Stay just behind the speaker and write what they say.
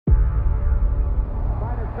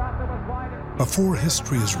Before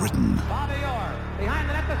history is written,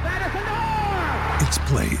 it's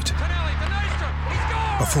played.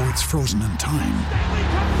 Before it's frozen in time,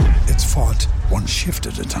 it's fought one shift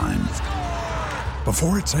at a time.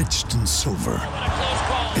 Before it's etched in silver,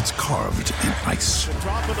 it's carved in ice.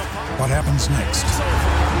 What happens next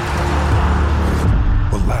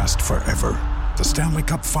will last forever. The Stanley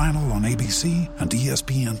Cup Final on ABC and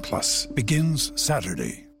ESPN Plus begins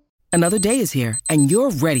Saturday. Another day is here, and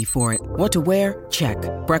you're ready for it. What to wear? Check.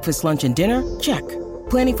 Breakfast, lunch, and dinner? Check.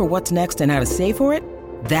 Planning for what's next and how to save for it?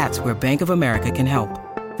 That's where Bank of America can help.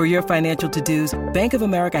 For your financial to-dos, Bank of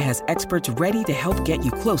America has experts ready to help get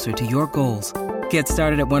you closer to your goals. Get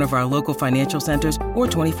started at one of our local financial centers or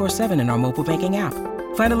 24/7 in our mobile banking app.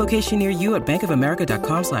 Find a location near you at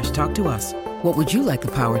bankofamerica.com/talktous. What would you like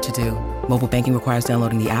the power to do? Mobile banking requires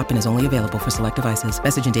downloading the app and is only available for select devices.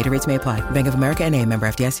 Message and data rates may apply. Bank of America N.A., member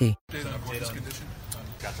FDIC.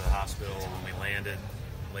 Got to the hospital when we landed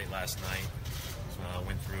late last night.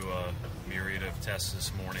 Went through a myriad of tests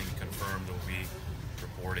this morning, confirmed what we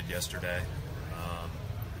reported yesterday.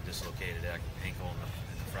 The dislocated ankle and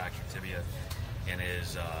the fractured tibia, and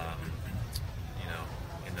is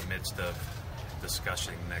in the midst of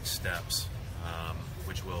discussing next steps,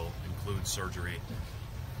 which will include surgery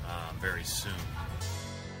very soon.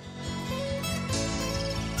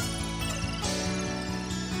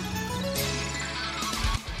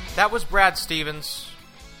 That was Brad Stevens,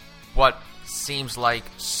 what seems like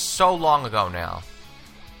so long ago now.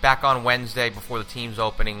 Back on Wednesday before the team's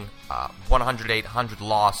opening 108-100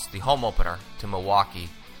 loss, the home opener to Milwaukee,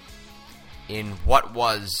 in what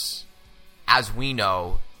was, as we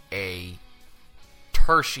know, a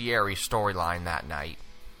tertiary storyline that night.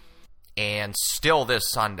 And still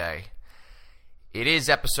this Sunday, it is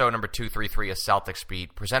episode number 233 of Celtics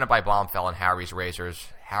Beat, presented by Bombfell and Harry's Razors.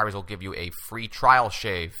 Harry's will give you a free trial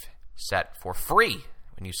shave set for free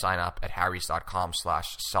when you sign up at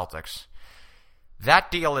harrys.com/Celtics.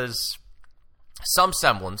 That deal is some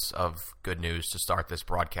semblance of good news to start this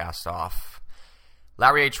broadcast off.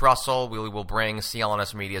 Larry H. Russell, we will bring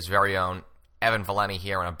CLNS Media's very own Evan Valeni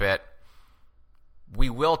here in a bit. We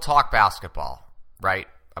will talk basketball, right?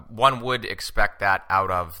 One would expect that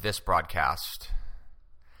out of this broadcast.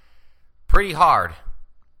 Pretty hard.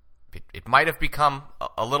 It might have become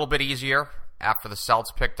a little bit easier after the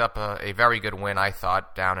Celts picked up a very good win, I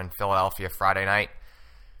thought, down in Philadelphia Friday night.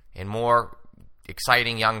 And more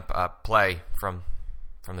exciting young play from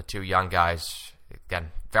the two young guys.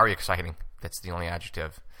 Again, very exciting. That's the only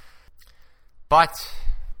adjective. But, ...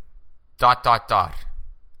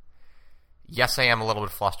 Yes, I am a little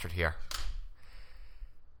bit flustered here.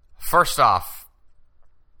 First off,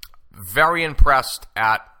 very impressed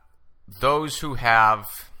at those who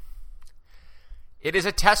have... It is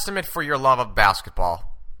a testament for your love of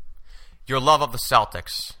basketball, your love of the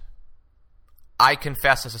Celtics. I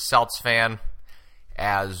confess as a Celts fan,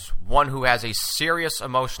 as one who has a serious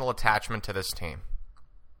emotional attachment to this team.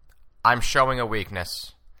 I'm showing a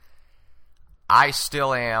weakness. I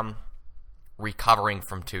still am recovering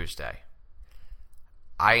from Tuesday.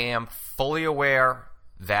 I am fully aware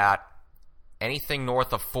that anything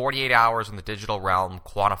north of 48 hours in the digital realm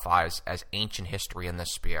quantifies as ancient history in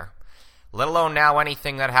this sphere, let alone now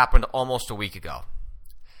anything that happened almost a week ago.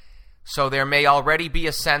 So there may already be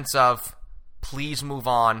a sense of, please move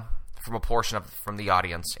on from a portion from the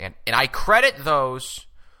audience. And I credit those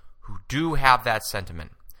who do have that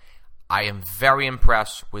sentiment. I am very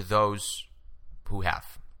impressed with those who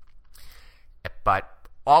have. But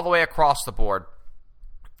all the way across the board,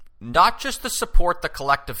 not just the support the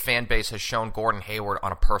collective fan base has shown Gordon Hayward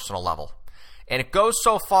on a personal level. And it goes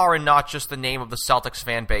so far in not just the name of the Celtics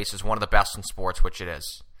fan base as one of the best in sports, which it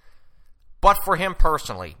is. But for him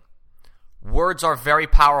personally, words are very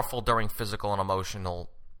powerful during physical and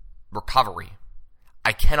emotional recovery.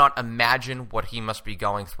 I cannot imagine what he must be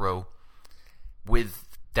going through with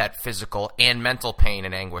that physical and mental pain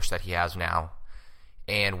and anguish that he has now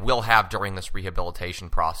and will have during this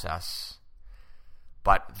rehabilitation process.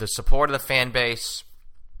 But the support of the fan base,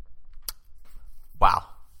 wow.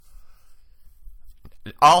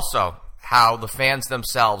 Also, how the fans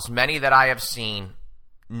themselves, many that I have seen,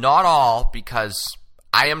 not all, because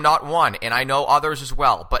I am not one, and I know others as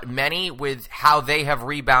well, but many with how they have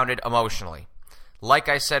rebounded emotionally. Like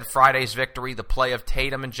I said, Friday's victory, the play of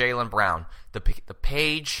Tatum and Jaylen Brown, the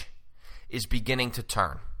page is beginning to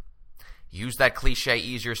turn. Use that cliche,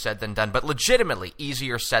 easier said than done, but legitimately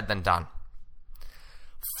easier said than done.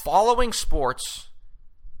 Following sports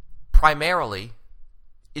primarily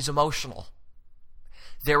is emotional.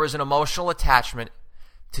 There is an emotional attachment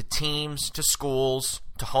to teams, to schools,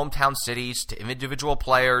 to hometown cities, to individual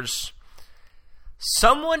players.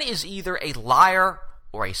 Someone is either a liar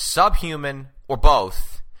or a subhuman or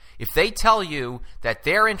both if they tell you that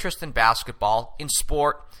their interest in basketball, in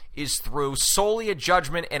sport, is through solely a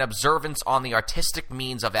judgment and observance on the artistic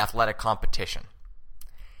means of athletic competition.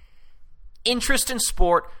 Interest in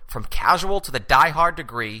sport, from casual to the diehard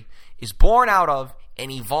degree, is born out of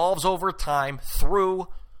and evolves over time through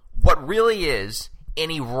what really is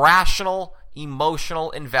an irrational,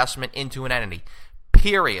 emotional investment into an entity.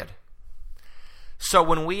 Period. So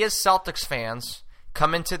when we as Celtics fans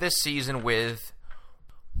come into this season with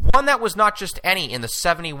one that was not just any in the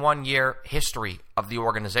 71-year history of the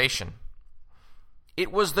organization,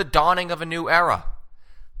 it was the dawning of a new era.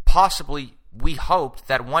 Possibly, we hoped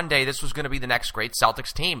that one day this was going to be the next great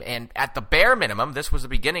Celtics team, and at the bare minimum, this was the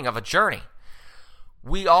beginning of a journey.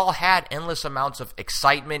 We all had endless amounts of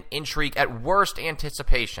excitement, intrigue, at worst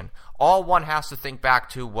anticipation. All one has to think back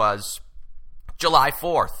to was July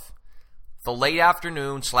 4th, the late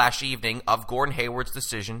afternoon/evening of Gordon Hayward's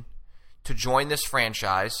decision to join this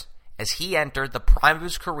franchise as he entered the prime of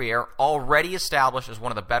his career, already established as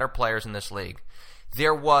one of the better players in this league.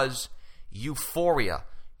 There was euphoria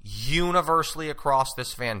universally across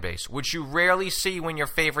this fan base, which you rarely see when your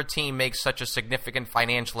favorite team makes such a significant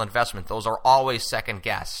financial investment. Those are always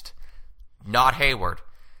second-guessed. Not Hayward.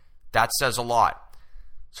 That says a lot.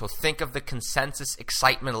 So think of the consensus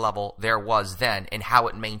excitement level there was then and how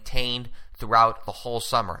it maintained throughout the whole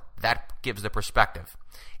summer. That gives the perspective.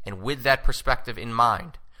 And with that perspective in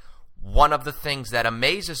mind, one of the things that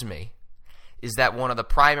amazes me is that one of the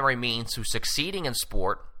primary means to succeeding in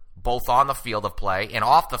sport, both on the field of play and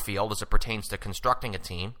off the field as it pertains to constructing a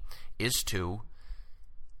team, is to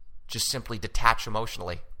just simply detach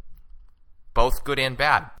emotionally. Both good and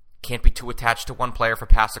bad. Can't be too attached to one player for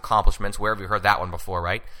past accomplishments. Where have you heard that one before,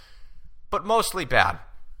 right? But mostly bad.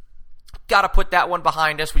 Got to put that one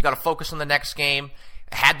behind us. We got to focus on the next game.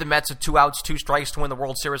 Had the Mets at 2 outs, 2 strikes to win the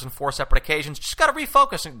World Series on 4 separate occasions. Just got to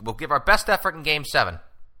refocus, and we'll give our best effort in Game 7.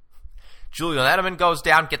 Julian Edelman goes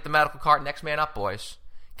down. Get the medical card. Next man up, boys.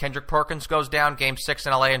 Kendrick Perkins goes down. Game 6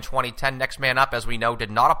 in LA in 2010. Next man up, as we know,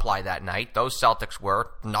 did not apply that night. Those Celtics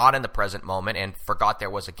were not in the present moment and forgot there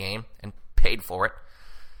was a game and paid for it.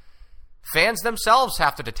 Fans themselves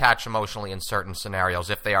have to detach emotionally in certain scenarios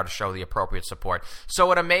if they are to show the appropriate support.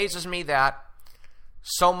 So it amazes me that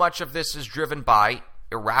so much of this is driven by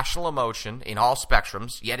irrational emotion in all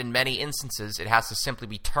spectrums, yet in many instances it has to simply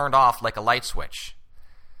be turned off like a light switch.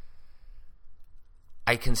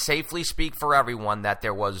 I can safely speak for everyone that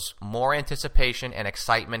there was more anticipation and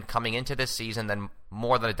excitement coming into this season than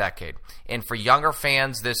more than a decade. And for younger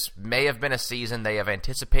fans, this may have been a season they have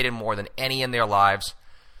anticipated more than any in their lives.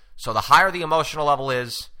 So the higher the emotional level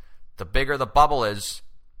is, the bigger the bubble is,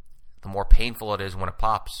 the more painful it is when it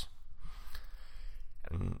pops.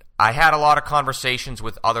 And I had a lot of conversations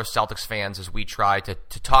with other Celtics fans as we tried to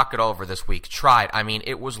talk it over this week.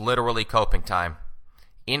 It was literally coping time.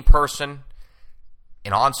 In person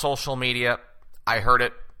and on social media, I heard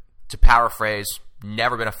it, to paraphrase,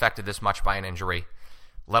 never been affected this much by an injury,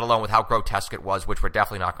 let alone with how grotesque it was, which we're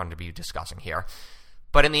definitely not going to be discussing here.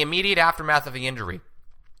 But in the immediate aftermath of the injury,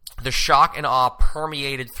 the shock and awe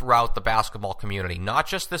permeated throughout the basketball community, not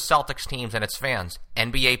just the Celtics teams and its fans,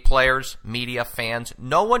 NBA players, media, fans.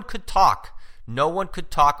 No one could talk. No one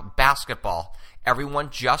could talk basketball. Everyone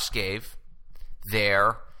just gave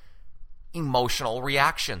their emotional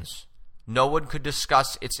reactions. No one could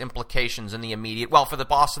discuss its implications in the immediate. Well, for the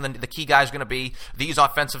Boston, the key guy is going to be these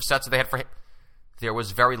offensive sets that they had for him. There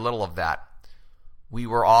was very little of that. We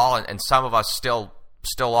were all, and some of us still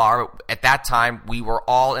are, at that time, we were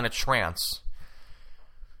all in a trance.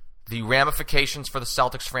 The ramifications for the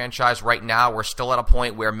Celtics franchise right now, we're still at a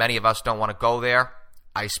point where many of us don't want to go there.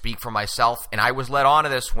 I speak for myself, and I was led on to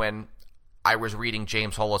this when I was reading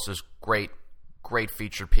James Hollis's great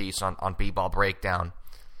featured piece on B-Ball Breakdown,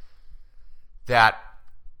 that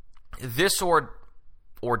this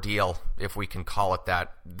ordeal, if we can call it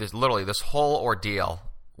that, this whole ordeal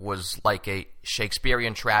was like a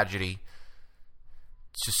Shakespearean tragedy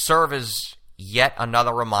to serve as yet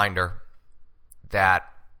another reminder that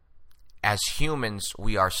as humans,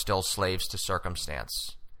 we are still slaves to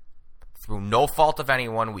circumstance. Through no fault of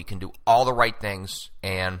anyone, we can do all the right things,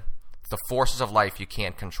 and the forces of life you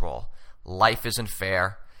can't control. Life isn't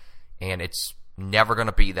fair, and it's never going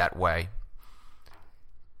to be that way.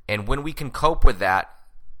 And when we can cope with that,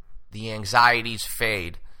 the anxieties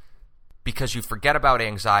fade, because you forget about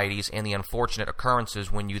anxieties and the unfortunate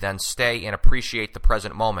occurrences when you then stay and appreciate the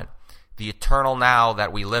present moment, the eternal now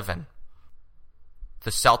that we live in.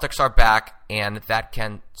 The Celtics are back, and that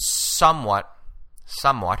can somewhat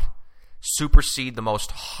supersede the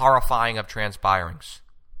most horrifying of transpirings.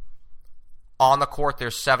 On the court,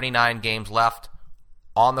 there's 79 games left.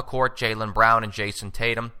 On the court, Jaylen Brown and Jason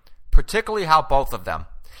Tatum, particularly how both of them,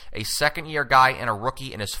 a second-year guy and a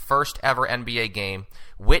rookie in his first ever NBA game,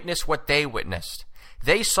 witnessed what they witnessed.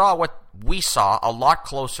 They saw what we saw a lot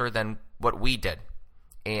closer than what we did.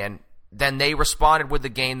 And then they responded with the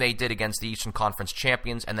game they did against the Eastern Conference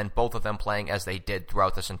champions, and then both of them playing as they did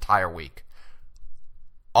throughout this entire week.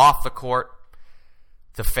 Off the court,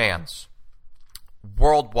 the fans.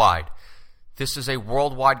 Worldwide. This is a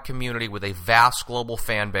worldwide community with a vast global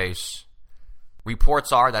fan base.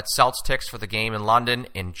 Reports are that Celtics tickets for the game in London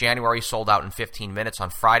in January sold out in 15 minutes on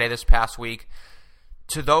Friday this past week.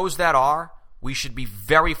 To those that are, we should be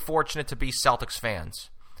very fortunate to be Celtics fans.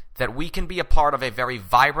 That we can be a part of a very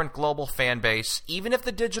vibrant global fan base, even if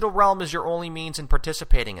the digital realm is your only means in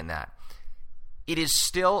participating in that. It is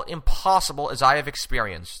still impossible, as I have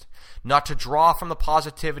experienced, not to draw from the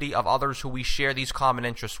positivity of others who we share these common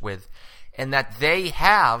interests with, and that they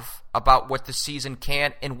have about what the season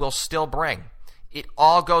can and will still bring. It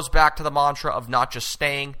all goes back to the mantra of not just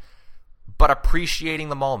staying, but appreciating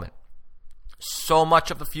the moment. So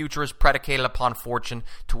much of the future is predicated upon fortune,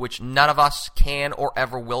 to which none of us can or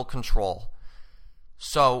ever will control.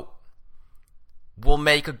 So, we'll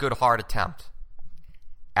make a good hard attempt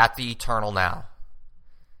at the eternal now.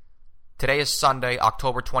 Today is Sunday,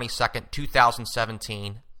 October 22nd,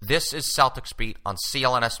 2017. This is Celtics Beat on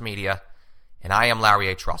CLNS Media, and I am Larry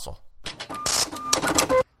H. Russell.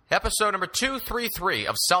 Episode number 233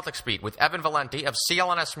 of Celtics Beat with Evan Valenti of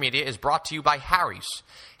CLNS Media is brought to you by Harry's.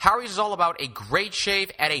 Harry's is all about a great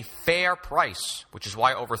shave at a fair price, which is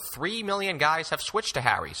why over 3 million guys have switched to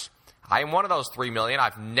Harry's. I am one of those 3 million.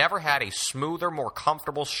 I've never had a smoother, more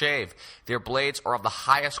comfortable shave. Their blades are of the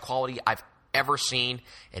highest quality I've ever seen,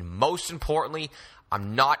 and most importantly,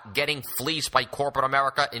 I'm not getting fleeced by corporate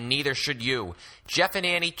America, and neither should you. Jeff and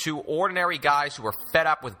Annie, two ordinary guys who were fed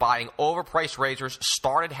up with buying overpriced razors,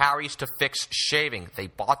 started Harry's to fix shaving. They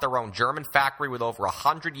bought their own German factory with over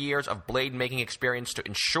 100 years of blade-making experience to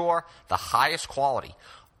ensure the highest quality.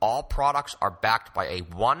 All products are backed by a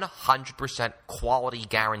 100% quality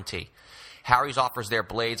guarantee. Harry's offers their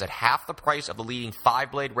blades at half the price of the leading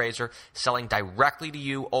 5-blade razor, selling directly to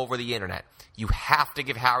you over the internet. You have to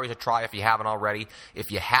give Harry's a try if you haven't already.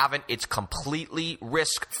 If you haven't, it's completely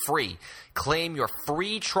risk-free. Claim your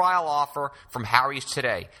free trial offer from Harry's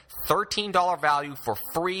today. $13 value for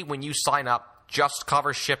free when you sign up. Just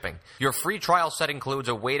covers shipping. Your free trial set includes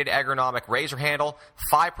a weighted ergonomic razor handle,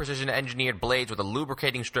 5 precision-engineered blades with a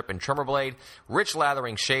lubricating strip and trimmer blade, rich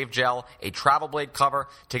lathering shave gel, a travel blade cover.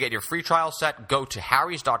 To get your free trial set, go to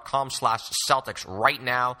harrys.com/Celtics right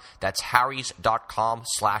now. That's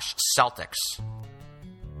harrys.com/Celtics.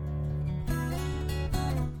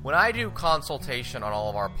 When I do consultation on all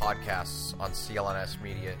of our podcasts on CLNS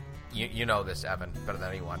Media, you know this, Evan, better than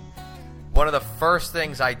anyone. One of the first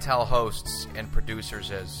things I tell hosts and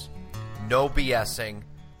producers is no BSing.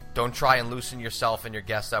 Don't try and loosen yourself and your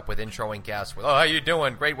guests up with introing guests with, oh, how you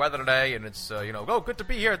doing? Great weather today. And it's, oh, good to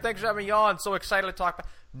be here. Thanks for having me on. So excited to talk about.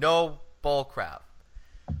 No bull crap.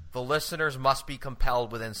 The listeners must be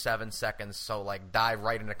compelled within 7 seconds. So, dive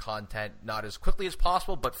right into content, not as quickly as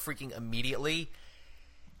possible, but freaking immediately.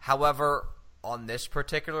 However, on this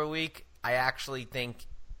particular week, I actually think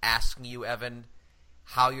asking you, Evan,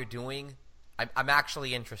 how you're doing, I'm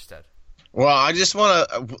actually interested. Well, I just want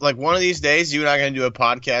to, one of these days, you and I are going to do a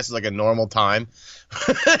podcast at, a normal time.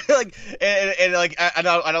 I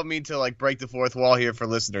don't mean to, break the fourth wall here for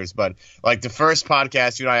listeners, but, the first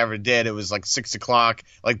podcast you and I ever did, it was, 6 o'clock,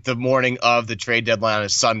 the morning of the trade deadline on a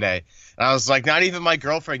Sunday. And I was not even my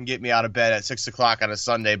girlfriend can get me out of bed at 6 o'clock on a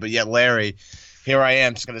Sunday, but yet Larry, here I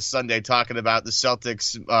am, on a Sunday, talking about the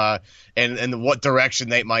Celtics and what direction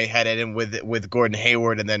they might head in with Gordon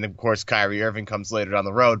Hayward, and then of course Kyrie Irving comes later down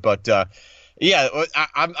the road. But yeah,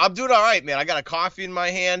 I'm doing all right, man. I got a coffee in my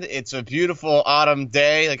hand. It's a beautiful autumn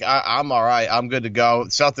day. I'm all right. I'm good to go.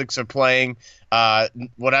 Celtics are playing.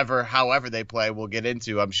 However they play, we'll get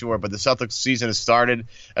into, I'm sure. But the Celtics season has started,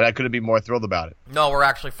 and I couldn't be more thrilled about it. No, we're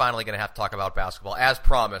actually finally going to have to talk about basketball. As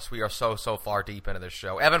promised, we are so far deep into this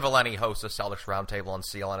show. Evan Valenti hosts the Celtics Roundtable on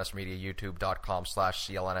CLNS Media,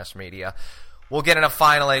 youtube.com/CLNS Media. We'll get into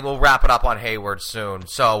finally, we'll wrap it up on Hayward soon.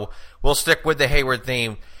 So we'll stick with the Hayward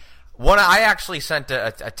theme. I actually sent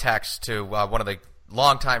a text to one of the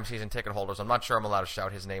longtime season ticket holders. I'm not sure I'm allowed to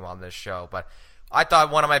shout his name on this show, but I thought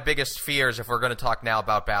one of my biggest fears, if we're going to talk now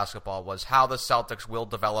about basketball, was how the Celtics will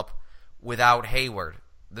develop without Hayward.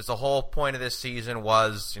 The whole point of this season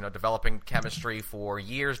was, developing chemistry for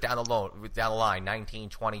years down the line, 19,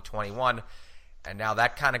 20, 21. And now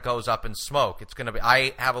that kind of goes up in smoke. It's going to be.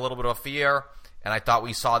 I have a little bit of a fear, and I thought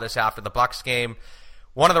we saw this after the Bucks game.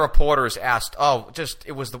 One of the reporters asked,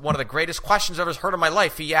 it was one of the greatest questions I've ever heard in my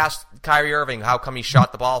life. He asked Kyrie Irving how come he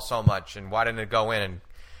shot the ball so much and why didn't it go in. And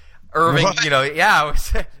Irving,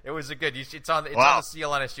 it was a good. It's on the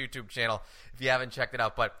CLNS YouTube channel if you haven't checked it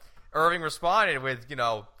out. But Irving responded with,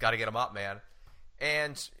 got to get him up, man.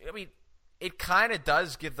 And I mean, it kind of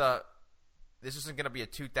does give this isn't going to be a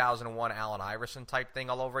 2001 Allen Iverson type thing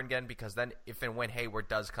all over again, because then if and when Hayward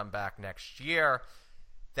does come back next year,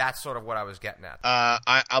 that's sort of what I was getting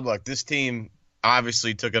at. Look, this team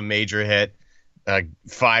obviously took a major hit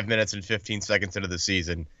 5 minutes and 15 seconds into the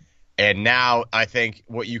season. And now I think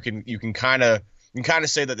what you can kind of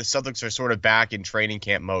say that the Celtics are sort of back in training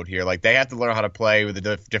camp mode here. Like, they have to learn how to play with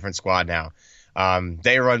a different squad now.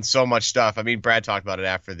 They run so much stuff. I mean, Brad talked about it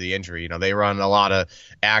after the injury. They run a lot of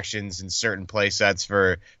actions and certain play sets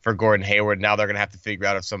for Gordon Hayward. Now they're going to have to figure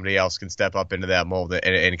out if somebody else can step up into that mold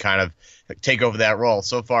and kind of take over that role.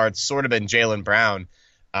 So far, it's sort of been Jaylen Brown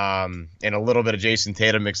and a little bit of Jason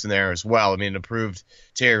Tatum mixed in there as well. I mean, an improved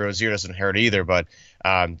Terry Rozier doesn't hurt either. But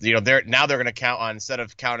they're going to count on, instead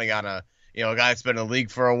of counting on a guy that's been in the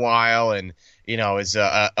league for a while and is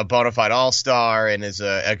a bona fide all-star and is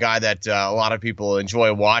a guy that a lot of people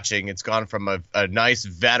enjoy watching. It's gone from a nice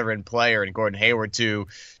veteran player in Gordon Hayward to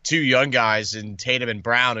two young guys in Tatum and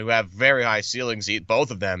Brown who have very high ceilings,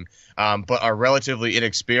 both of them, but are relatively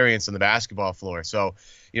inexperienced on the basketball floor. So,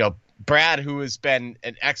 Brad, who has been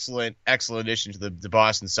an excellent addition to the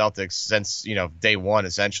Boston Celtics since, day one,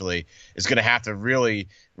 essentially, is going to have to really,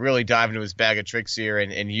 really dive into his bag of tricks here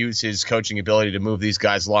and use his coaching ability to move these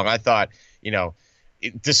guys along. I thought,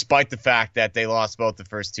 despite the fact that they lost both the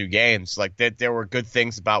first two games, like there were good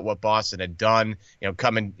things about what Boston had done,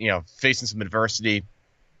 facing some adversity,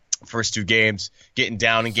 first two games, getting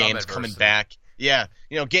down in games, coming back. Yeah,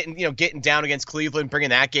 getting down against Cleveland, bringing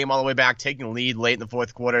that game all the way back, taking the lead late in the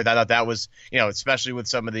fourth quarter. I thought that was, especially with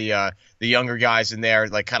some of the younger guys in there,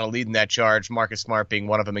 like kind of leading that charge. Marcus Smart being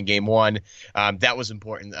one of them in game one, that was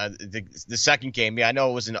important. The second game, I know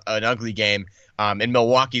it was an ugly game, and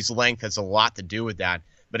Milwaukee's length has a lot to do with that.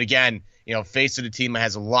 But again, facing a team that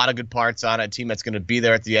has a lot of good parts on it, a team that's going to be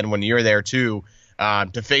there at the end when you're there too.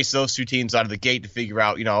 To face those two teams out of the gate to figure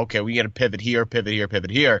out, okay, we got to pivot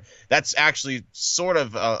here. That's actually sort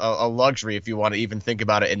of a luxury if you want to even think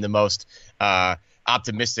about it in the most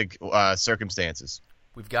optimistic circumstances.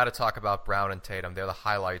 We've got to talk about Brown and Tatum. They're the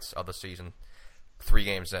highlights of the season. 3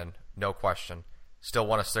 games in, no question. Still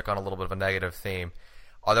want to stick on a little bit of a negative theme.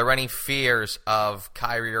 Are there any fears of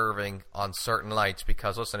Kyrie Irving on certain nights?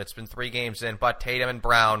 Because, listen, it's been 3 games in, but Tatum and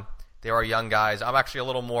Brown, they are young guys. I'm actually a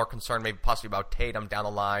little more concerned maybe possibly about Tatum down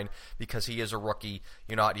the line because he is a rookie.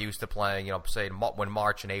 You're not used to playing, say when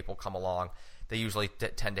March and April come along, they usually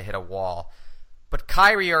tend to hit a wall. But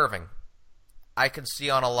Kyrie Irving, I can see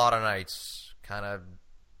on a lot of nights kind of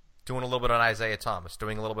doing a little bit on Isaiah Thomas,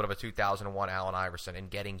 doing a little bit of a 2001 Allen Iverson and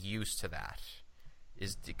getting used to that.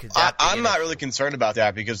 I'm not really concerned about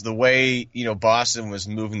that because the way, Boston was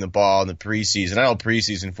moving the ball in the preseason, I know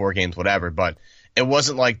preseason, 4 games, whatever, but it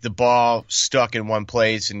wasn't like the ball stuck in one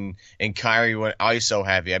place and Kyrie went ISO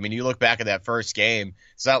heavy. I mean, you look back at that first game,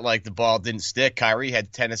 it's not like the ball didn't stick. Kyrie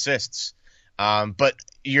had 10 assists. But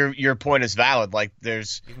your point is valid. Like,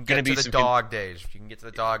 there's going to be some dog days. You can get to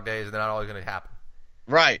the dog days, and they're not always going to happen.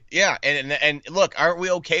 Right. Yeah. And look, aren't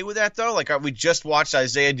we okay with that though? Like, we just watched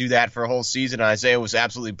Isaiah do that for a whole season. And Isaiah was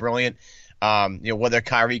absolutely brilliant. Whether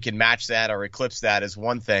Kyrie can match that or eclipse that is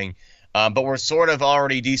one thing. But we're sort of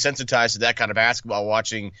already desensitized to that kind of basketball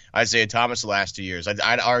watching Isaiah Thomas the last 2 years.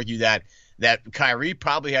 I'd argue that Kyrie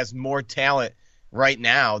probably has more talent right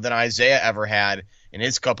now than Isaiah ever had in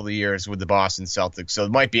his couple of years with the Boston Celtics. So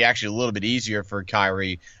it might be actually a little bit easier for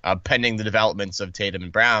Kyrie pending the developments of Tatum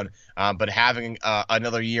and Brown. But having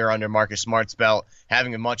another year under Marcus Smart's belt,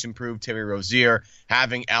 having a much improved Terry Rozier,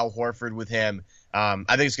 having Al Horford with him, I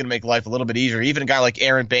think it's going to make life a little bit easier. Even a guy like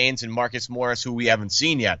Aaron Baines and Marcus Morris, who we haven't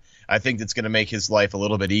seen yet, I think that's going to make his life a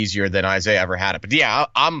little bit easier than Isaiah ever had it. But yeah,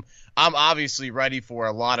 I'm obviously ready for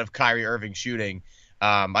a lot of Kyrie Irving shooting.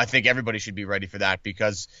 I think everybody should be ready for that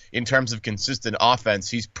because in terms of consistent offense,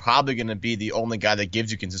 he's probably going to be the only guy that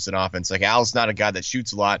gives you consistent offense. Like, Al's not a guy that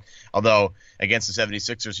shoots a lot, although against the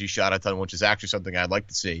 76ers he shot a ton, which is actually something I'd like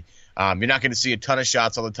to see. You're not going to see a ton of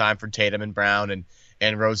shots all the time for Tatum and Brown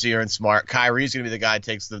and Rozier and Smart. Kyrie's going to be the guy that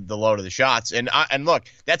takes the load of the shots. And look,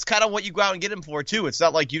 that's kind of what you go out and get him for too. It's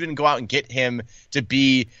not like you didn't go out and get him to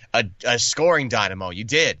be a scoring dynamo. You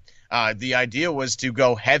did. The idea was to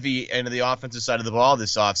go heavy into the offensive side of the ball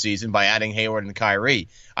this offseason by adding Hayward and Kyrie.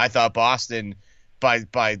 I thought Boston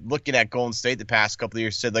by looking at Golden State the past couple of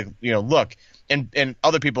years, said, like, look, and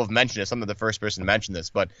other people have mentioned this. I'm not the first person to mention this,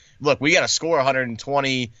 but look, we got to score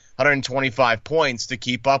 120, 125 points to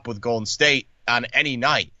keep up with Golden State on any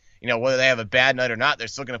night. Whether they have a bad night or not, they're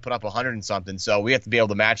still going to put up 100 and something. So we have to be able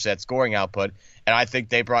to match that scoring output. And I think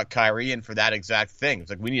they brought Kyrie in for that exact thing.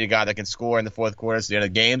 It's like, we need a guy that can score in the fourth quarter. At the end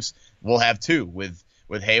of the games, we'll have two with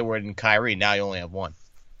Hayward and Kyrie. Now you only have one.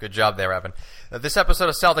 Good job there, Evan. This episode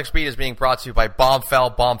of Celtics Beat is being brought to you by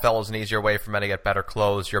Bombfell. Bombfell is an easier way for men to get better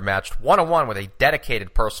clothes. You're matched one-on-one with a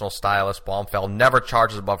dedicated personal stylist. Bombfell never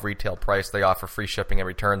charges above retail price. They offer free shipping and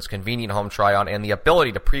returns, convenient home try-on, and the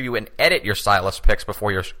ability to preview and edit your stylist picks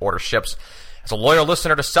before your order ships. As a loyal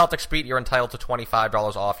listener to Celtics Beat, you're entitled to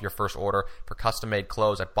 $25 off your first order for custom-made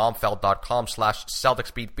clothes at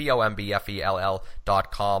bombfell.com/CelticsBeat,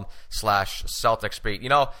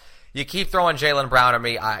 BOMBFELL.com/CelticsBeat. You keep throwing Jaylen Brown at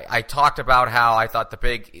me. I talked about how I thought the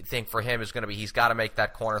big thing for him is going to be he's got to make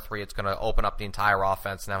that corner three. It's going to open up the entire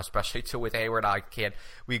offense now, especially too with Hayward.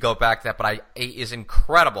 We go back to that, but he is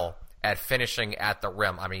incredible at finishing at the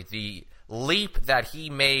rim. I mean, the leap that he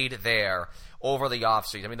made there over the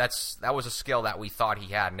offseason. I mean, that was a skill that we thought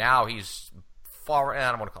he had. Now he's far. I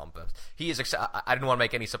don't want to call him this. I didn't want to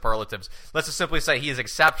make any superlatives. Let's just simply say he is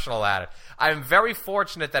exceptional at it. I'm very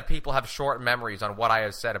fortunate that people have short memories on what I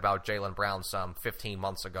have said about Jaylen Brown some 15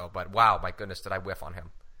 months ago. But wow, my goodness, did I whiff on him.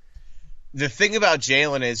 The thing about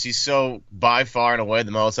Jaylen is he's so by far and away the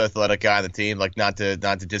most athletic guy on the team. Like, not to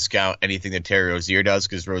discount anything that Terry Rozier does,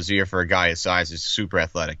 because Rozier, for a guy his size, is super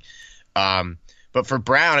athletic. But for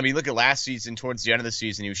Brown, I mean, look at last season. Towards the end of the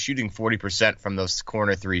season, he was shooting 40% from those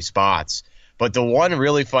corner three spots. But the one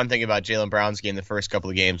really fun thing about Jaylen Brown's game, the first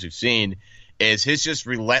couple of games we've seen, is his just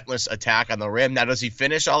relentless attack on the rim. Now, does he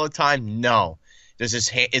finish all the time? No. Is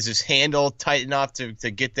his handle tight enough to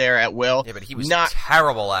get there at will? Yeah, but he was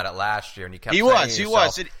terrible at it last year, and you kept he was.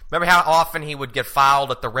 Remember how often he would get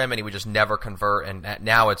fouled at the rim and he would just never convert, and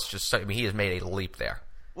now it's just, I mean, he has made a leap there.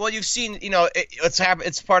 Well, you've seen,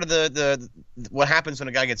 it's part of the what happens when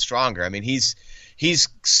a guy gets stronger. I mean, he's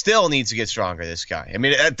still needs to get stronger, this guy. I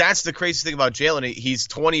mean, that's the crazy thing about Jaylen. He's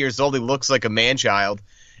 20 years old. He looks like a man-child,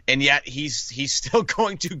 and yet he's still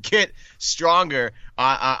going to get stronger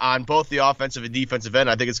on both the offensive and defensive end.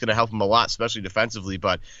 I think it's going to help him a lot, especially defensively.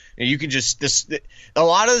 But you can just a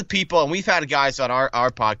lot of the people, and we've had guys on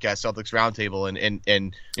our podcast, Celtics Roundtable, and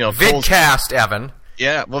Vidcast, Evan.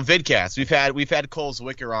 Yeah, well, Vidcast. We've had Cole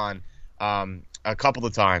Zwicker on a couple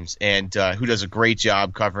of times, and who does a great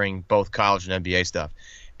job covering both college and NBA stuff.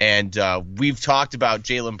 And we've talked about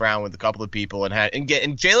Jaylen Brown with a couple of people, and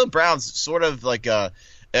Jaylen Brown's sort of like a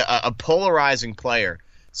polarizing player.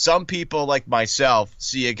 Some people, like myself,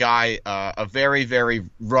 see a guy, a very, very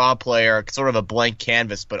raw player, sort of a blank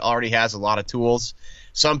canvas, but already has a lot of tools.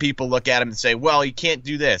 Some people look at him and say, well, he can't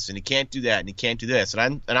do this, and he can't do that, and he can't do this.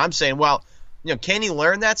 And I'm saying, well, can he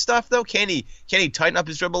learn that stuff though? Can he tighten up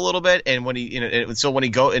his dribble a little bit? And when when he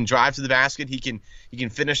go and drive to the basket, he can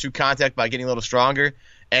finish through contact by getting a little stronger.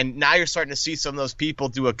 And now you're starting to see some of those people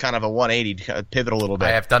do a kind of a 180, kind of pivot a little bit.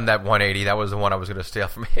 I have done that 180. That was the one I was going to steal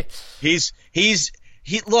from me. He's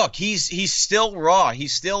still raw.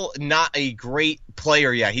 He's still not a great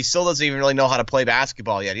player yet. He still doesn't even really know how to play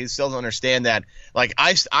basketball yet. He still doesn't understand that. Like,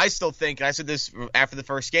 I still think, and I said this after the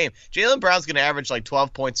first game, Jaylen Brown's going to average like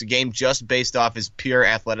 12 points a game just based off his pure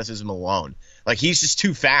athleticism alone. Like, he's just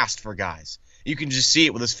too fast for guys. You can just see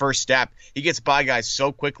it with his first step. He gets by guys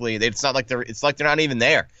so quickly. It's like they're not even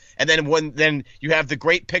there. And then you have the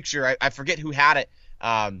great picture. I forget who had it.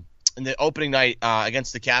 In the opening night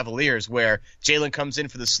against the Cavaliers, where Jaylen comes in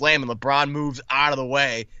for the slam and LeBron moves out of the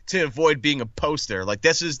way to avoid being a poster. Like,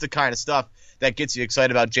 this is the kind of stuff that gets you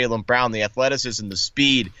excited about Jaylen Brown, the athleticism, the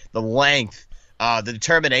speed, the length, the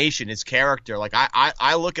determination, his character. Like,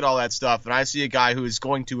 I look at all that stuff, and I see a guy who is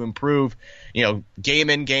going to improve, game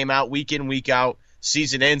in, game out, week in, week out,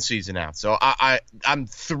 season in, season out. So I'm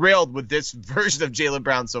thrilled with this version of Jaylen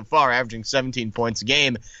Brown so far, averaging 17 points a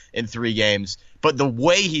game in 3 games. But the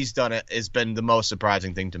way he's done it has been the most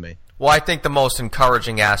surprising thing to me. Well, I think the most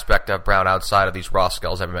encouraging aspect of Brown, outside of these raw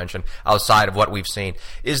skills I've mentioned, outside of what we've seen,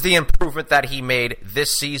 is the improvement that he made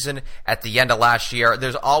this season at the end of last year.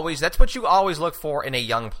 That's what you always look for in a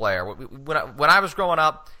young player. When I was growing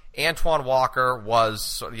up, Antoine Walker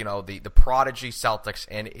was, the prodigy Celtic,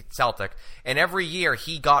 and every year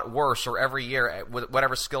he got worse, or every year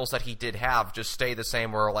whatever skills that he did have just stayed the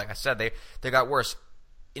same, or like I said, they got worse.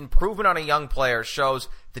 Improvement on a young player shows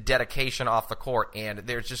the dedication off the court, and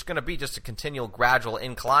there's just going to be just a continual gradual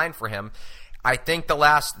incline for him. I think the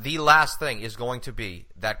last thing is going to be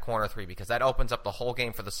that corner three, because that opens up the whole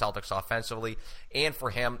game for the Celtics offensively and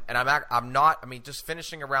for him. And I'm not just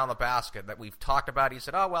finishing around the basket that we've talked about. He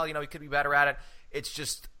said, oh, well, he could be better at it. It's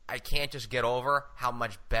just, I can't just get over how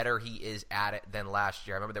much better he is at it than last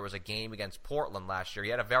year. I remember there was a game against Portland last year.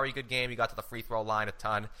 He had a very good game. He got to the free throw line a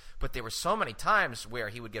ton. But there were so many times where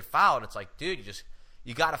he would get fouled. And it's like, dude,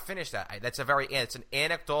 you got to finish that. It's an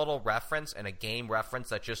anecdotal reference and a game reference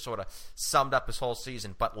that just sort of summed up his whole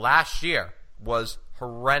season. But last year was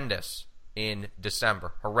horrendous in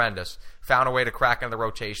December. Horrendous. Found a way to crack into the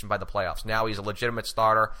rotation by the playoffs. Now he's a legitimate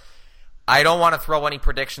starter. I don't want to throw any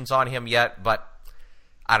predictions on him yet, but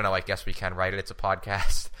I don't know. I guess we can, right? It's a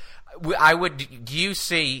podcast.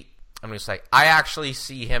 I actually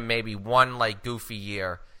see him maybe one goofy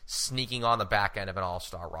year sneaking on the back end of an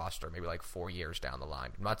all-star roster, maybe 4 years down the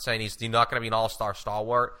line. I'm not saying he's not going to be an all-star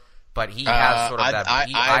stalwart, but he has sort of that.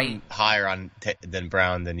 I'm higher than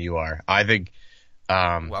Brown than you are. I think.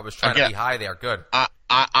 I was trying to be high there. Good.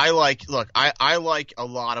 I like a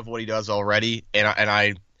lot of what he does already, and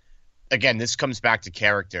I again, this comes back to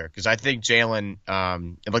character, because I think Jalen,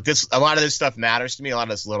 a lot of this stuff matters to me. A lot of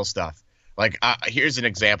this little stuff. Here's an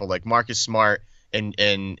example: Marcus Smart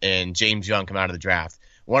and James Young come out of the draft.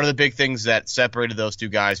 One of the big things that separated those two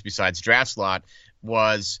guys, besides draft slot,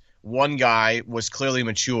 was one guy was clearly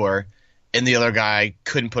mature, and the other guy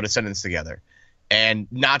couldn't put a sentence together. And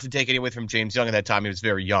not to take any away from James Young at that time, he was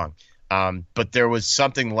very young, but there was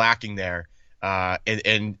something lacking there.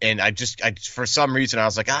 And I for some reason I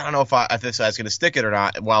was like, I don't know if this guy's going to stick it or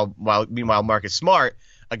not. Meanwhile Marcus Smart,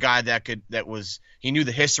 a guy he knew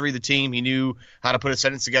the history of the team, he knew how to put a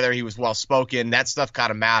sentence together, he was well spoken. That stuff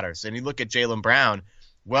kind of matters. And you look at Jaylen Brown,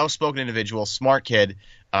 well spoken individual, smart kid,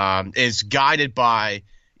 is guided by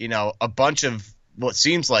a bunch of what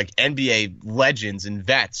seems like NBA legends and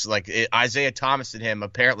vets. Isaiah Thomas and him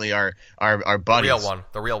apparently are buddies.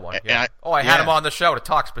 The real one. Yeah. I had him on the show to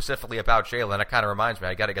talk specifically about Jalen. It kind of reminds me,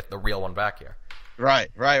 I got to get the real one back here.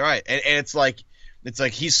 Right. And it's like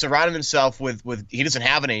he's surrounded himself with he doesn't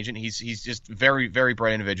have an agent. He's just very, very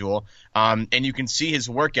bright individual. And you can see his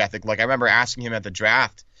work ethic. I remember asking him at the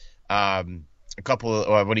draft,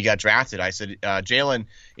 when he got drafted, I said, Jalen,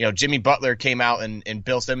 Jimmy Butler came out in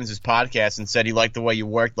Bill Simmons' podcast and said he liked the way you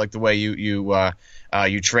worked, liked the way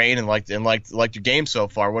you train, and liked your game so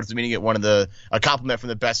far. What does it mean to get a compliment from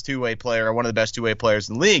the best two-way player, or one of the best two-way players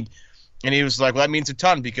in the league? And he was like, well, that means a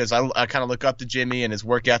ton, because I kind of look up to Jimmy and his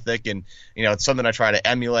work ethic, and it's something I try to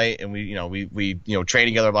emulate, and we train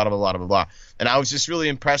together, blah, blah, blah, blah, blah. And I was just really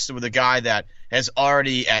impressed with a guy that has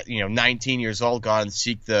already at 19 years old gone and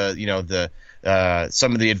seek some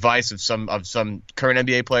of the advice of some current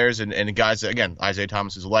NBA players and guys that, again, Isaiah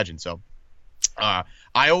Thomas is a legend. So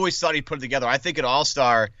I always thought he'd put it together. I think an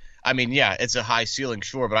all-star, it's a high ceiling,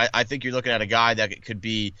 sure, but I think you're looking at a guy that could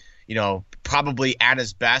be, probably at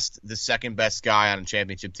his best, the second best guy on a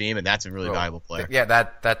championship team, and that's a really valuable player. Yeah,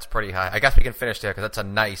 that's pretty high. I guess we can finish there, because that's a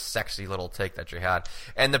nice, sexy little take that you had.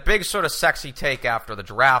 And the big sort of sexy take after the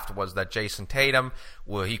draft was that Jason Tatum,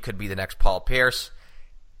 he could be the next Paul Pierce.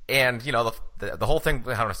 And, the whole thing, I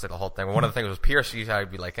don't want to say the whole thing, but one of the things was Pierce,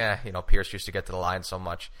 I'd be like, Pierce used to get to the line so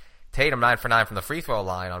much. Tatum 9 for 9 from the free throw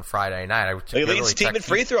line on Friday night. He leads the team in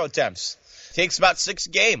free throw attempts. Takes about 6 a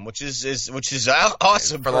game, which is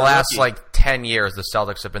awesome. For the last 10 years, the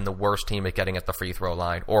Celtics have been the worst team at getting at the free throw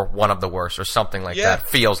line, or one of the worst, or something like that.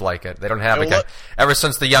 Feels like it. They don't have a guy. Ever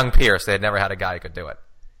since the young Pierce, they had never had a guy who could do it.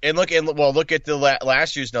 And look at the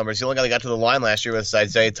last year's numbers. The only guy that got to the line last year was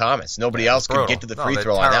Isaiah Thomas. Nobody else could get to the free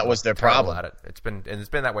throw line. That was their problem. At it. It's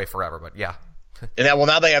been that way forever. But yeah. And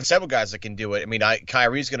now they have several guys that can do it.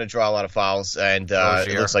 Kyrie's going to draw a lot of fouls, and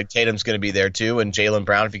it looks like Tatum's going to be there too. And Jaylen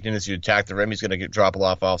Brown, if he continues to attack the rim, he's going to drop a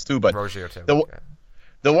lot of fouls too. But Rozier too.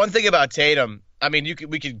 The one thing about Tatum,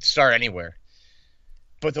 we could start anywhere.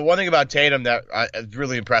 But the one thing about Tatum that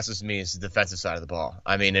really impresses me is the defensive side of the ball.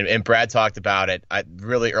 And Brad talked about it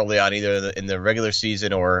really early on, either in the regular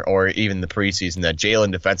season or even the preseason, that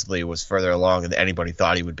Jalen defensively was further along than anybody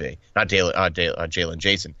thought he would be. Not Jalen,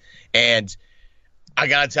 Jason. And I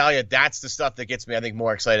got to tell you, that's the stuff that gets me, I think,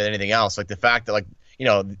 more excited than anything else. The fact that,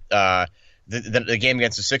 the game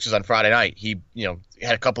against the Sixers on Friday night, he,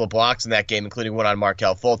 had a couple of blocks in that game, including one on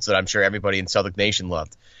Markelle Fultz that I'm sure everybody in Celtic Nation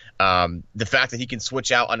loved. The fact that he can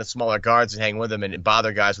switch out on the smaller guards and hang with them and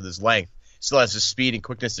bother guys with his length, still has the speed and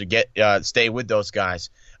quickness to stay with those guys.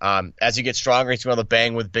 As he gets stronger, he's going to be able to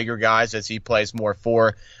bang with bigger guys as he plays more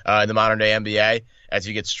in the modern day NBA as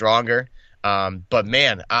he gets stronger. But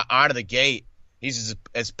man, out of the gate, he's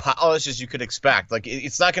as polished as you could expect.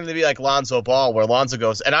 It's not going to be like Lonzo Ball, where Lonzo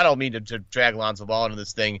goes, and I don't mean to drag Lonzo Ball into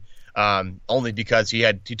this thing only because he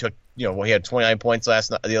took 29 points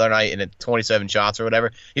the other night and 27 shots or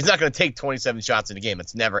whatever. He's not going to take 27 shots in a game.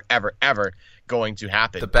 It's never, ever, ever going to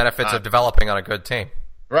happen. The benefits of developing on a good team.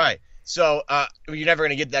 Right. So you're never going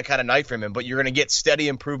to get that kind of night from him, but you're going to get steady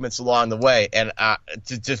improvements along the way. And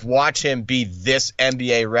to just watch him be this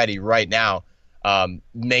NBA ready right now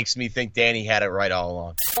makes me think Danny had it right all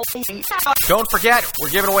along. Don't forget, we're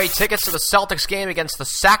giving away tickets to the Celtics game against the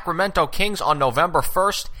Sacramento Kings on November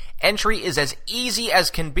 1st. Entry is as easy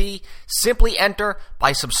as can be. Simply enter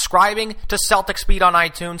by subscribing to Celtics Beat on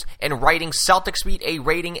iTunes and writing Celtics Beat a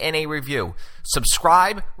rating and a review.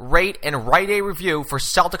 Subscribe, rate, and write a review for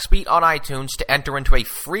Celtics Beat on iTunes to enter into a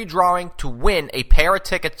free drawing to win a pair of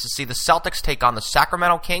tickets to see the Celtics take on the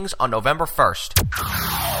Sacramento Kings on November 1st.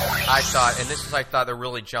 I thought that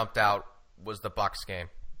really jumped out was the Bucks game.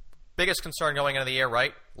 Biggest concern going into the year,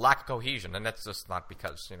 right? Lack of cohesion, and that's just not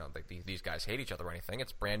because these guys hate each other or anything.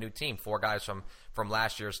 It's a brand new team. 4 guys from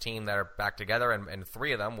last year's team that are back together, and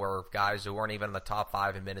 3 of them were guys who weren't even in the top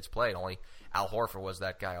 5 in minutes played. Only Al Horford was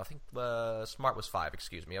that guy. I think Smart was 5.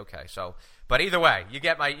 Excuse me. Okay, so but either way,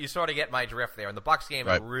 you sort of get my drift there. And the Bucks game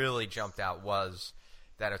that really jumped out was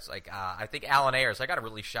that it's like I think Alan Ayers. I got to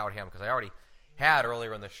really shout him because I already had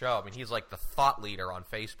earlier in the show. I mean, he's like the thought leader on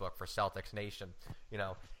Facebook for Celtics Nation.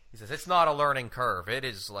 He says it's not a learning curve; it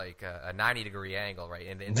is like a 90-degree angle, right?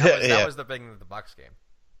 And that was the big thing of the Bucks game.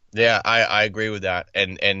 Yeah, I agree with that.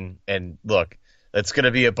 And look, it's going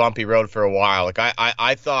to be a bumpy road for a while. Like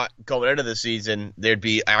I thought going into the season they'd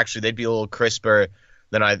be a little crisper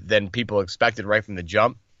than people expected right from the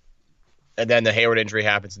jump, and then the Hayward injury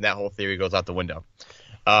happens and that whole theory goes out the window.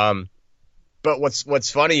 But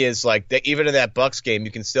what's funny is like even in that Bucks game,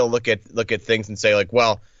 you can still look at things and say like,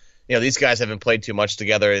 well, these guys haven't played too much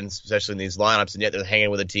together, and especially in these lineups, and yet they're hanging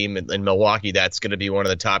with a team in Milwaukee that's going to be one of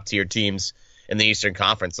the top tier teams in the Eastern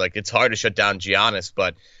Conference. Like it's hard to shut down Giannis,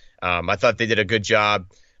 but I thought they did a good job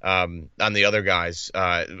on the other guys.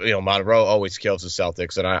 Monroe always kills the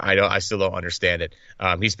Celtics, and I still don't understand it.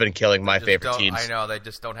 He's been killing my favorite teams. I know they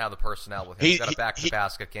just don't have the personnel with him. He's got a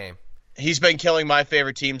back-to-basket game. He's been killing my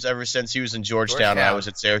favorite teams ever since he was in Georgetown and I was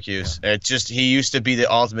at Syracuse. Yeah. It's just he used to be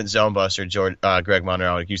the ultimate zone buster, Greg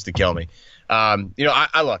Monroe. He used to kill me.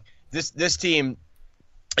 I look, this team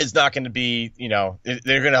is not going to be,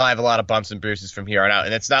 they're going to have a lot of bumps and bruises from here on out.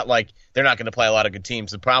 And it's not like they're not going to play a lot of good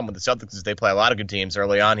teams. The problem with the Celtics is they play a lot of good teams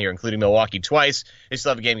early on here, including Milwaukee twice. They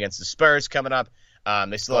still have a game against the Spurs coming up.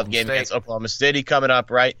 They still have a game against Oklahoma City coming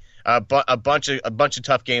up, right? A bunch of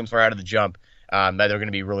tough games right out of the jump. That are going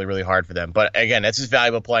to be really, really hard for them. But again, that's just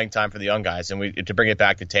valuable playing time for the young guys. And to bring it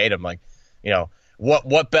back to Tatum,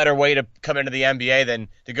 what better way to come into the NBA than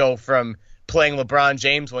to go from playing LeBron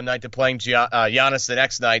James one night to playing Giannis the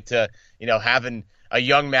next night to having a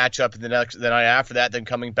young matchup the night after that, then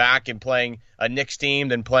coming back and playing a Knicks team,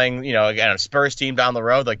 then playing again a Spurs team down the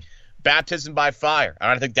road. Like baptism by fire.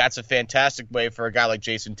 I think that's a fantastic way for a guy like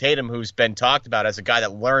Jason Tatum, who's been talked about as a guy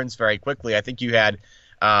that learns very quickly. I think you had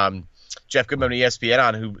Jeff Goodman of ESPN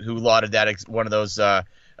on who lauded that one of those part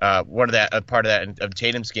of that of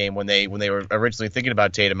Tatum's game when they were originally thinking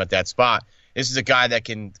about Tatum at that spot. This is a guy that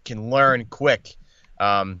can learn quick.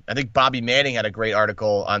 I think Bobby Manning had a great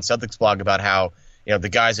article on Celtics blog about how the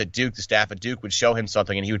guys at Duke, the staff at Duke, would show him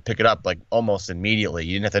something and he would pick it up like almost immediately.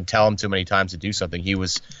 You didn't have to tell him too many times to do something. He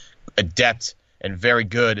was adept and very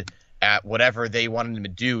good at whatever they wanted him to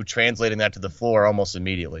do, translating that to the floor almost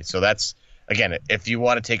immediately. So that's. Again, if you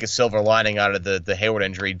want to take a silver lining out of the Hayward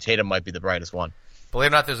injury, Tatum might be the brightest one. Believe it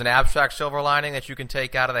or not, there's an abstract silver lining that you can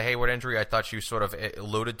take out of the Hayward injury. I thought you sort of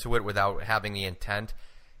alluded to it without having the intent.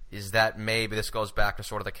 Is that maybe this goes back to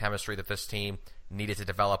sort of the chemistry that this team needed to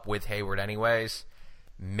develop with Hayward anyways.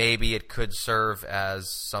 Maybe it could serve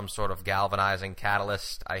as some sort of galvanizing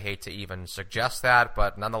catalyst. I hate to even suggest that,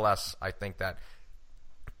 but nonetheless, I think that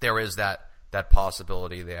there is that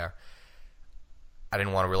possibility there. I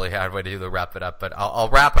didn't want to really have a way to do the wrap it up, but I'll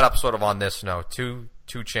wrap it up sort of on this note. Two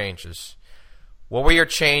changes. What were your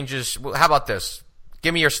changes? How about this?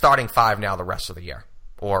 Give me your starting 5 now the rest of the year,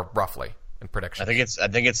 or roughly in predictions. I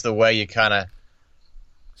think it's the way you kind of.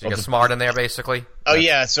 So you get Smart in there, basically. Oh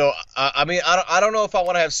yeah. So I don't know if I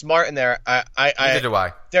want to have Smart in there. Neither do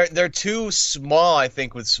I. They're too small, I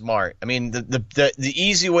think, with Smart. I mean, the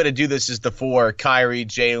easy way to do this is the 4: Kyrie,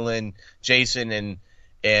 Jalen, Jason,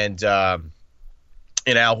 and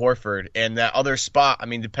Al Horford. And that other spot, I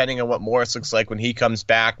mean, depending on what Morris looks like when he comes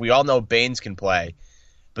back, we all know Baines can play.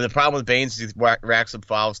 But the problem with Baines is he racks up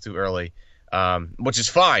fouls too early, which is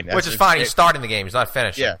fine. He's starting the game. He's not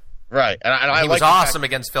finishing. Yeah. Right, and I he like was awesome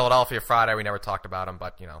against Philadelphia Friday. We never talked about him,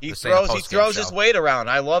 but he throws his weight around.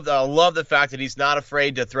 I love the fact that he's not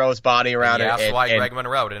afraid to throw his body around. Yeah, that's why Greg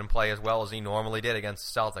Monroe didn't play as well as he normally did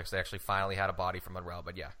against the Celtics. They actually finally had a body for Monroe,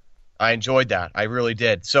 but yeah, I enjoyed that. I really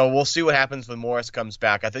did. So we'll see what happens when Morris comes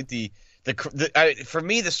back. I think for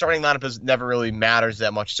me, the starting lineup never really matters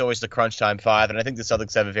that much. It's always the crunch time five, and I think the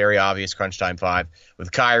Celtics have a very obvious crunch time five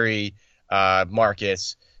with Kyrie,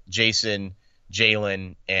 Marcus, Jason,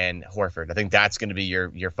 Jalen, and Horford. I think that's going to be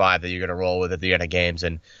your five that you're going to roll with at the end of games.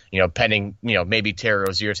 And, pending, maybe Terry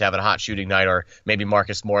Rozier's having a hot shooting night, or maybe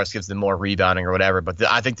Marcus Morris gives them more rebounding or whatever. But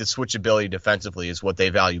I think the switchability defensively is what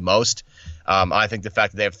they value most. I think the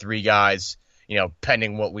fact that they have three guys,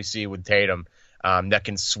 pending what we see with Tatum, that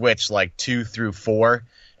can switch like 2 through 4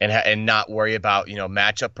 and not worry about,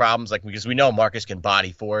 matchup problems, because we know Marcus can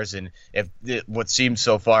body 4s, and what seems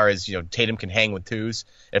so far is, Tatum can hang with 2s.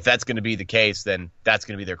 If that's going to be the case, then that's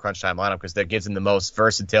going to be their crunch time lineup, because that gives them the most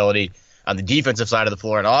versatility on the defensive side of the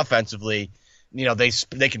floor. And offensively,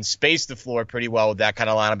 they can space the floor pretty well with that kind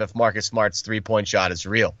of lineup if Marcus Smart's 3-point shot is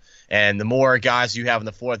real. And the more guys you have on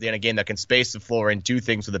the floor at the end of the game that can space the floor and do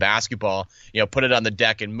things with the basketball, put it on the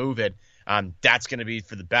deck and move it, that's going to be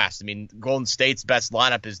for the best. I mean, Golden State's best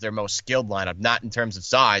lineup is their most skilled lineup, not in terms of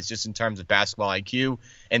size, just in terms of basketball IQ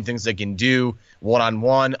and things they can do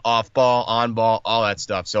one-on-one, off-ball, on-ball, all that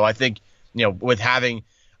stuff. So I think, with having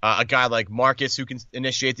a guy like Marcus who can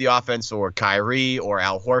initiate the offense, or Kyrie or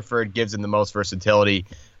Al Horford, gives them the most versatility.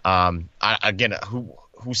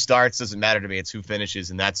 Who starts doesn't matter to me. It's who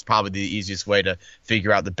finishes, and that's probably the easiest way to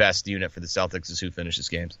figure out the best unit for the Celtics is who finishes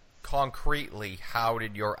games. Concretely, how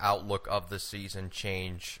did your outlook of the season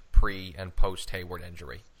change pre and post Hayward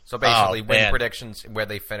injury? So basically, win predictions where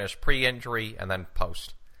they finish pre-injury and then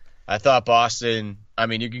post. I thought Boston. I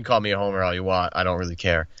mean, you can call me a homer all you want. I don't really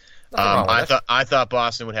care. I thought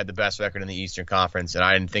Boston would have the best record in the Eastern Conference, and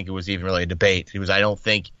I didn't think it was even really a debate. Because I don't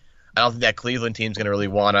think that Cleveland team's going to really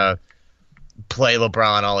want to play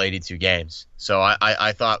LeBron all 82 games. So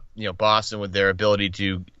I thought Boston, with their ability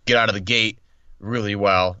to get out of the gate really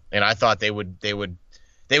well, and I thought they would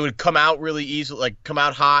come out really easily, like come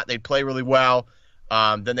out hot. They'd play really well.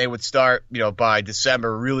 Then they would start, by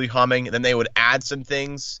December really humming. Then they would add some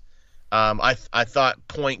things. I thought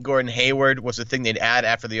Point Gordon Hayward was the thing they'd add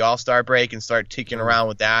after the All-Star break and start ticking around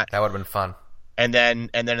with that. That would have been fun. And then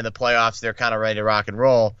in the playoffs, they're kind of ready to rock and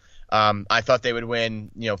roll. I thought they would win,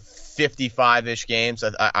 55-ish games.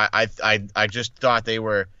 I just thought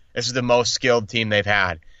this is the most skilled team they've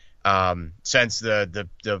had since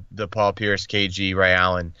the Paul Pierce, KG, Ray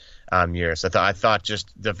Allen years. I thought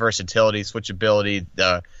just the versatility, switchability,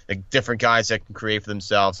 the different guys that can create for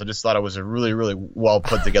themselves. I just thought it was a really, really well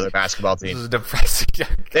put together basketball team. This is depressing.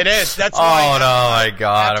 It is. That's why. Oh no, my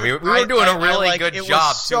God! I mean, we were doing a really good job. It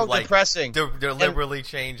was so too, depressing. Deliberately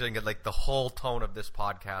changing the whole tone of this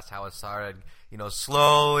podcast. How it started,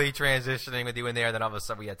 slowly transitioning with you in there. Then all of a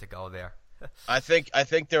sudden we had to go there. I think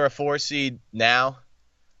they're a 4 seed now.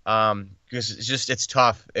 Because it's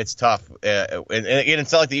tough. It's tough. And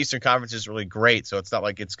it's not like the Eastern Conference is really great, so it's not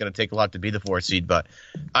like it's going to take a lot to be the 4 seed. But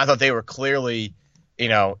I thought they were clearly,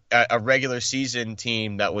 a regular season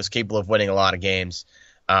team that was capable of winning a lot of games.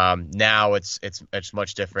 Now it's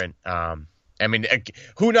much different. I mean,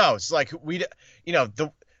 who knows? Like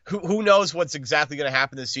who knows what's exactly going to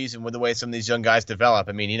happen this season with the way some of these young guys develop?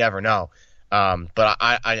 I mean, you never know. But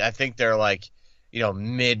I think they're like,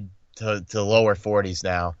 mid to lower 40s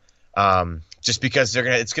now, just because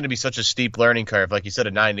it's going to be such a steep learning curve. Like you said,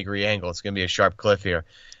 a 90-degree angle. It's going to be a sharp cliff here.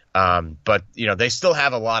 But they still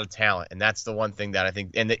have a lot of talent, and that's the one thing that I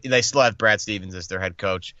think. And they still have Brad Stevens as their head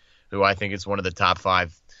coach, who I think is one of the top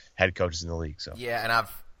 5 head coaches in the league. So yeah, and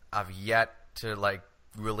I've yet to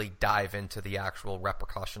really dive into the actual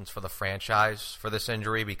repercussions for the franchise for this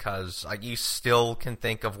injury, because you still can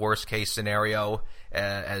think of worst case scenario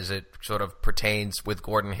as it sort of pertains with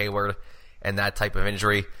Gordon Hayward and that type of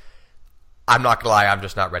injury. I'm not gonna lie, I'm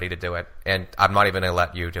just not ready to do it, and I'm not even gonna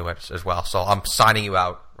let you do it as well. So I'm signing you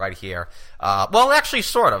out right here. Well, actually,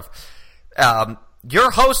 sort of.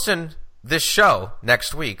 You're hosting this show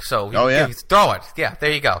next week, so you throw it. Yeah,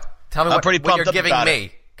 there you go. Tell me what you're giving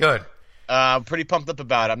me. Good. I'm pretty pumped up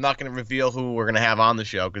about it. I'm not going to reveal who we're going to have on the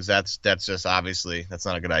show, because that's just obviously that's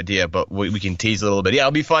not a good idea. But we can tease a little bit. Yeah,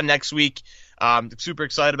 it'll be fun next week. Super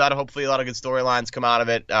excited about it. Hopefully, a lot of good storylines come out of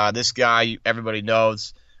it. This guy, everybody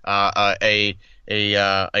knows, a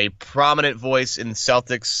prominent voice in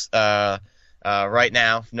Celtics right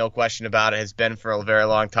now, no question about it. Has been for a very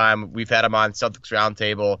long time. We've had him on Celtics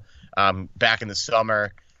Roundtable back in the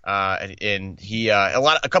summer, and he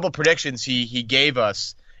a couple predictions he gave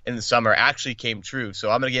us. in the summer actually came true. So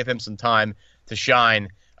I'm going to give him some time to shine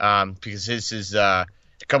because a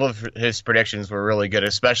couple of his predictions were really good,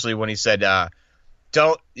 especially when he said,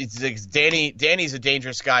 Danny's a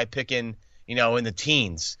dangerous guy picking, in the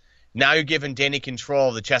teens. Now you're giving Danny control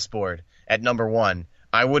of the chessboard at number 1.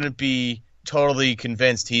 I wouldn't be totally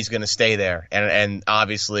convinced he's going to stay there. And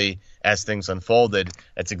obviously, as things unfolded,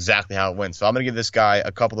 that's exactly how it went. So I'm going to give this guy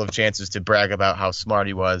a couple of chances to brag about how smart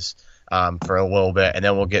he was for a little bit, and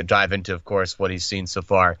then we'll dive into, of course, what he's seen so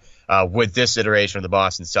far with this iteration of the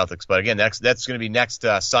Boston Celtics. But again, that's going to be next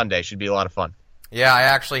Sunday. Should be a lot of fun. Yeah, I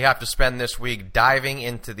actually have to spend this week diving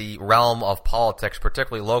into the realm of politics,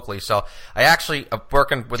 particularly locally. So I actually am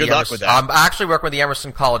working with I'm actually working with the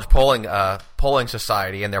Emerson College polling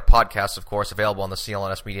society and their podcasts, of course, available on the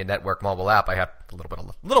CLNS Media Network mobile app. I have a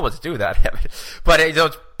little bit to do that, but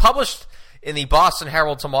it's published in the Boston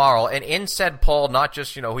Herald tomorrow, and in said poll, not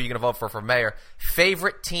just who you're going to vote for mayor,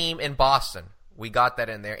 favorite team in Boston. We got that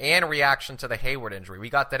in there, and reaction to the Hayward injury. We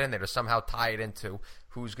got that in there to somehow tie it into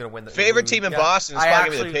who's going to win the favorite team in Boston. It's probably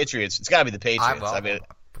going to be the Patriots. It's got to be the Patriots. We're going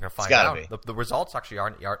to find out. The results actually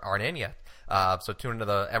aren't in yet. So tune into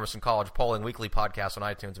the Emerson College Polling Weekly podcast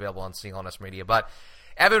on iTunes, available on CLNS Media. But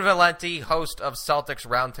Evan Valenti, host of Celtics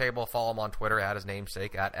Roundtable, follow him on Twitter at his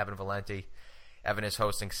namesake at Evan Valenti. Evan is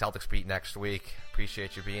hosting Celtics Beat next week.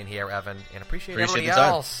 Appreciate you being here, Evan, and appreciate everybody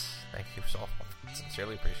else. Thank you so much.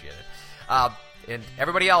 Sincerely appreciate it. And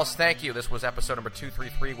everybody else, thank you. This was episode number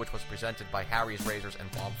 233, which was presented by Harry's Razors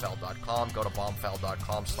and Bombfell.com. Go to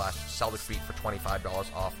bombfell.com/CelticsBeat for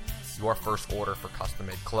 $25 off your first order for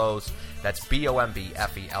custom-made clothes. That's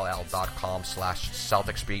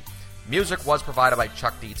BOMBFELL.com/CelticsBeat. Music was provided by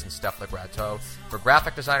Chuck Dietz and Steph Legrateau. For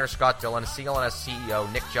graphic designer Scott Dillon, CLNS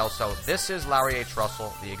CEO Nick Gelso, this is Larry H.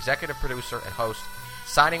 Russell, the executive producer and host,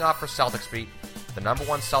 signing off for Celtics Beat, the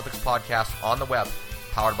 #1 Celtics podcast on the web,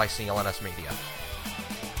 powered by CLNS Media.